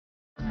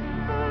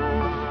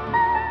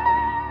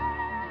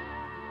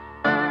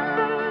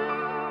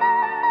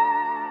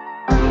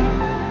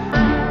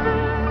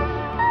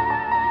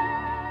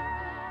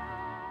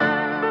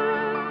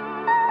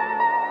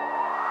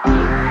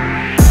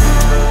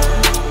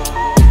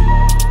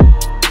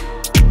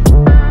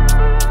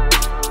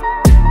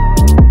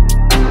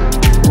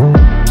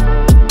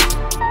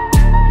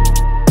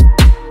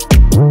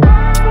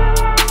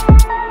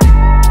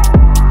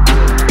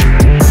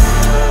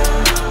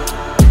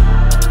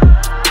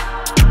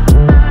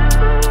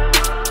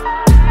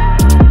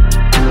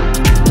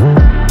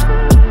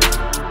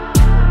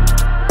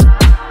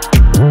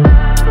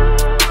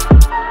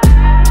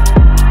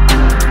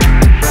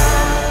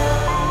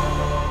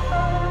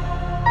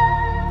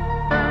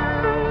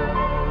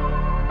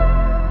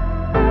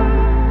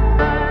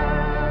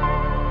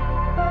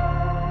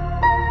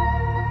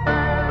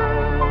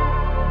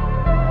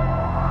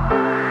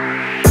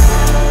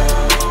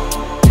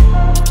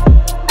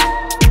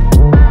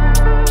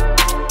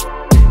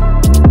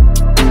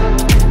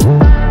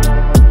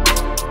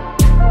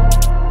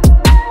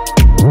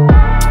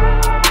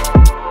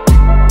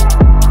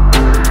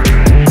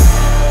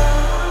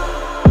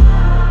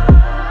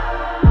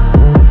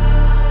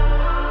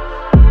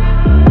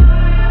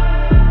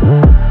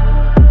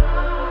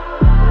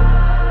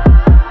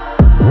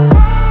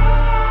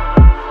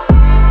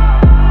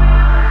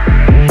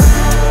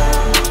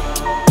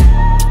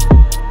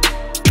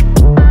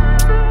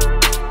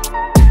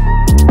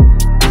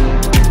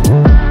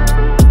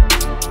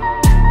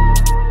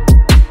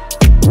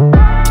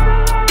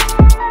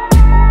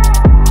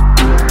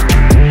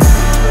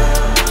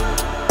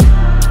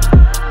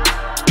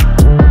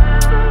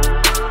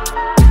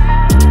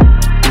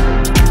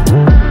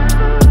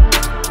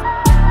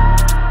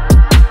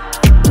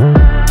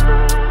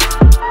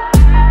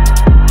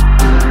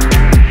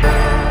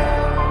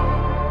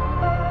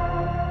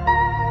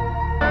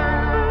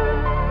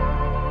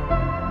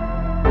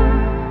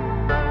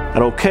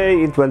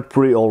Actually, it went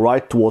pretty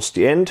alright towards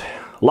the end.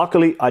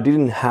 Luckily, I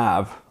didn't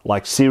have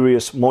like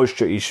serious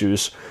moisture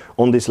issues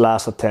on this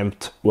last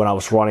attempt when I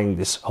was running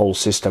this whole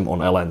system on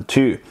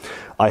LN2.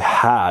 I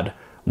had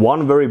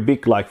one very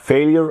big like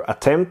failure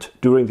attempt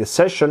during the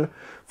session.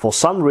 For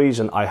some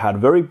reason, I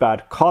had very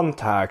bad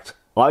contact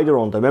either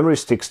on the memory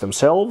sticks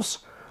themselves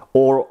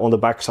or on the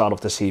backside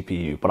of the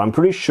CPU, but I'm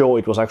pretty sure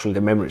it was actually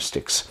the memory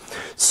sticks.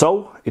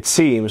 So it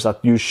seems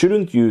that you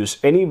shouldn't use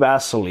any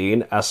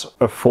Vaseline as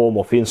a form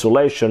of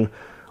insulation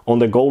on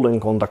the golden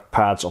contact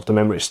pads of the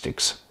memory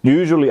sticks.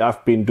 Usually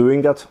I've been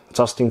doing that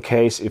just in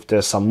case if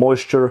there's some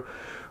moisture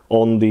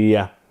on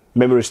the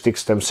memory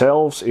sticks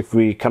themselves, if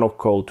we cannot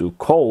go too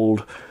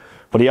cold.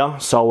 But yeah,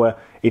 so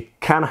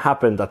it can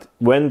happen that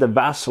when the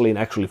Vaseline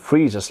actually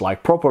freezes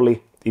like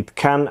properly, it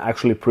can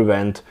actually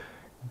prevent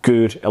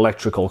good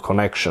electrical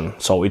connection.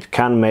 So it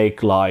can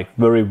make like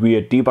very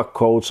weird debug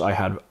codes. I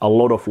had a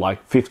lot of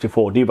like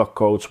 54 debug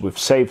codes with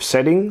safe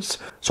settings.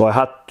 So I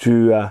had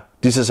to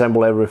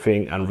disassemble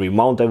everything and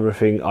remount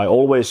everything. I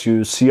always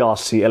use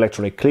CRC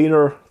electronic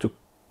cleaner to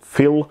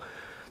fill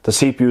the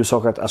CPU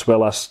socket as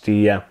well as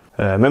the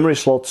memory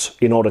slots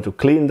in order to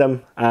clean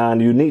them.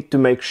 And you need to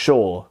make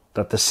sure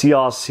that the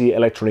CRC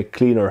electronic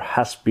cleaner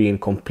has been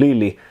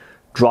completely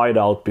dried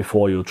out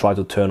before you try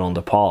to turn on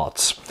the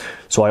parts.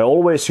 So I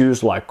always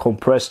use like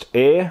compressed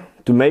air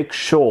to make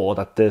sure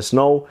that there's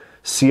no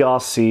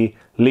CRC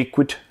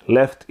liquid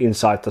left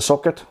inside the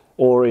socket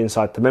or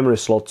inside the memory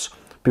slots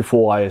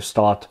before I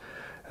start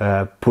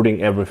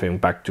putting everything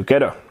back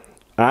together.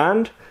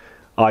 And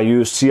I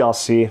use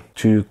CRC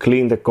to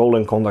clean the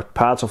golden contact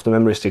pads of the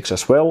memory sticks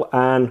as well.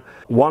 And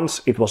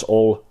once it was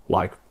all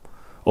like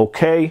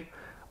okay,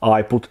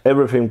 I put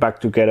everything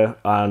back together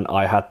and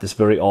I had this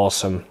very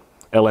awesome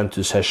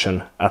LN2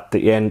 session at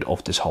the end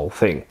of this whole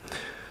thing.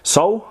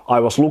 So I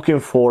was looking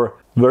for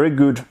very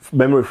good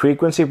memory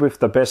frequency with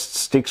the best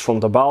sticks from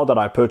the bow that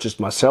I purchased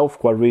myself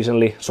quite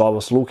recently. So I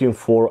was looking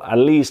for at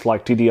least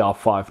like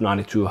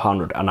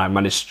DDR5-9200 and I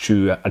managed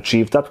to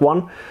achieve that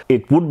one.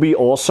 It would be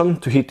awesome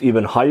to hit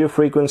even higher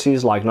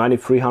frequencies like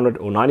 9300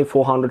 or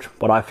 9400,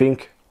 but I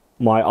think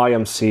my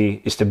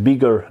IMC is the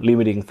bigger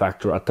limiting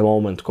factor at the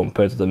moment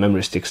compared to the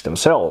memory sticks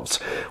themselves.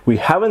 We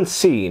haven't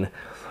seen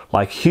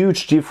like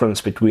huge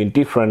difference between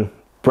different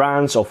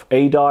brands of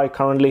A-Die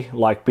currently,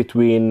 like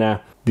between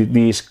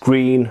these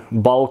green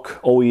bulk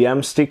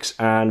OEM sticks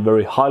and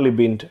very highly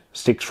binned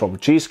sticks from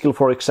G-Skill,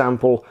 for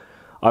example.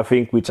 I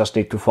think we just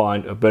need to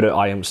find a better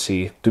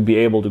IMC to be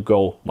able to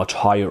go much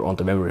higher on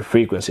the memory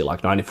frequency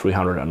like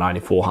 9300 and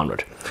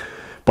 9400.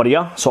 But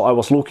yeah, so I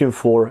was looking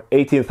for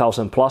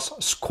 18,000 plus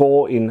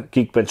score in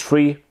Geekbench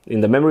 3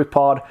 in the memory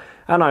part,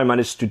 and I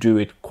managed to do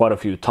it quite a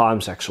few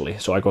times actually.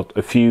 So I got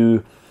a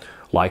few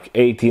like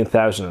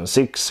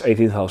 18,006,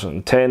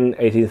 18,010,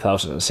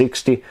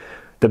 18,060.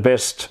 The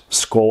best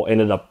score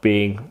ended up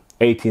being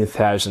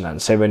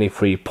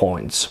 18,073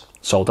 points.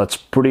 So that's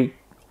pretty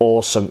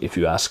awesome if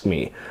you ask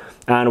me.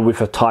 And with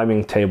a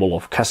timing table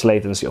of cache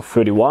latency of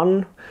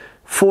 31,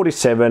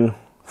 47,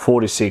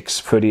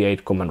 46,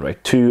 38 command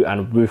rate 2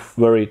 and with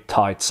very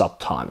tight sub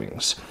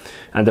timings.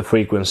 And the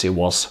frequency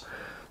was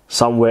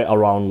somewhere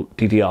around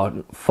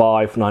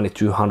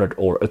DDR5-9200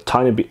 or a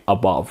tiny bit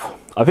above.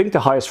 I think the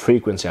highest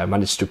frequency I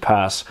managed to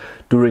pass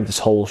during this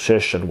whole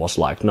session was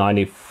like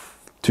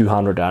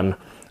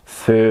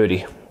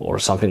 9230 or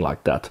something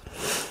like that.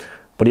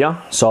 But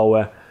yeah,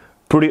 so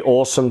pretty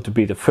awesome to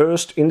be the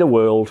first in the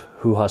world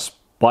who has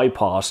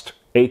bypassed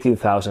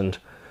 18,000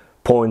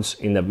 points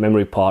in the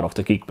memory part of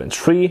the Geekbench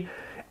 3.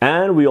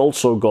 And we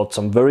also got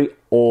some very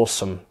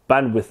awesome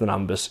bandwidth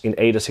numbers in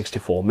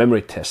AIDA64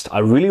 memory test. I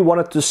really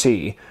wanted to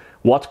see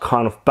what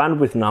kind of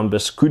bandwidth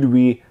numbers could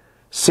we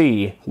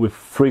see with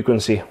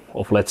frequency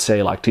of, let's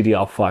say, like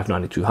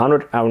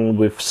DDR5-9200 and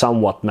with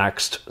somewhat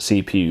maxed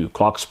CPU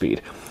clock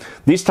speed.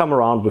 This time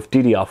around with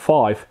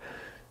DDR5,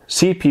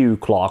 CPU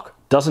clock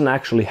doesn't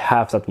actually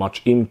have that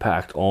much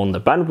impact on the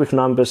bandwidth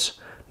numbers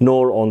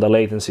nor on the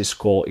latency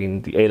score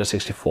in the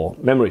AIDA64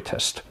 memory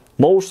test.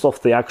 Most of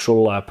the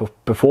actual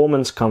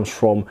performance comes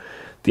from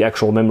the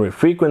actual memory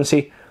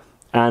frequency,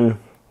 and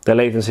the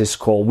latency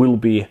score will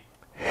be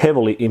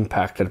heavily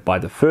impacted by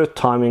the third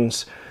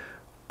timings,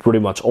 pretty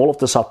much all of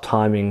the sub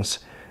timings,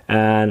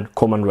 and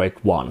command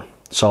rate 1.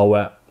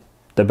 So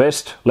the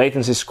best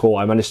latency score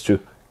I managed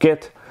to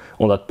get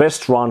on that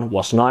best run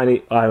was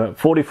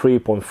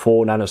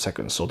 43.4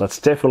 nanoseconds. So that's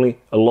definitely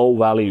a low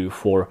value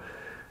for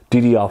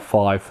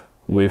DDR5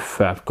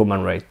 with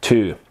command rate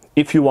 2.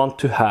 If you want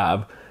to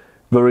have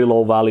very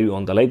low value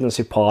on the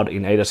latency part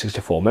in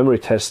AIDA64 memory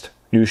test,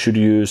 you should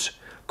use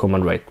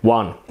command rate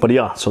 1. But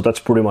yeah, so that's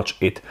pretty much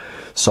it.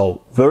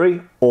 So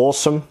very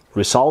awesome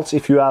results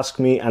if you ask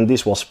me, and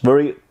this was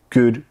very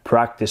good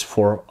practice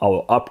for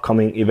our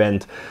upcoming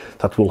event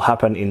that will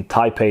happen in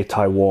Taipei,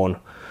 Taiwan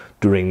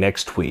during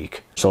next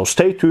week. So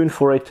stay tuned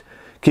for it.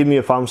 Give me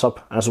a thumbs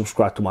up and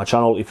subscribe to my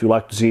channel if you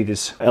like to see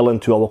this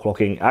LN2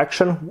 overclocking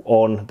action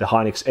on the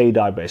Hynix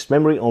A-Die based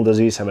memory on the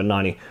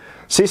Z790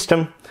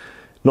 system.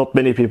 Not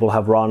many people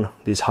have run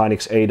these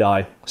Hynix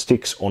A-Die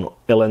sticks on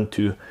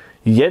LN2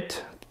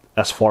 yet.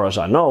 as far as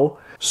I know.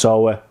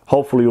 So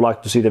hopefully you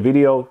like to see the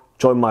video.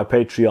 Join my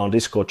Patreon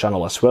Discord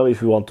channel as well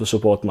if you want to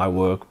support my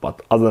work.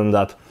 But other than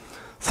that,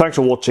 thanks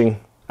for watching,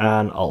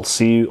 and I'll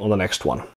see you on the next one.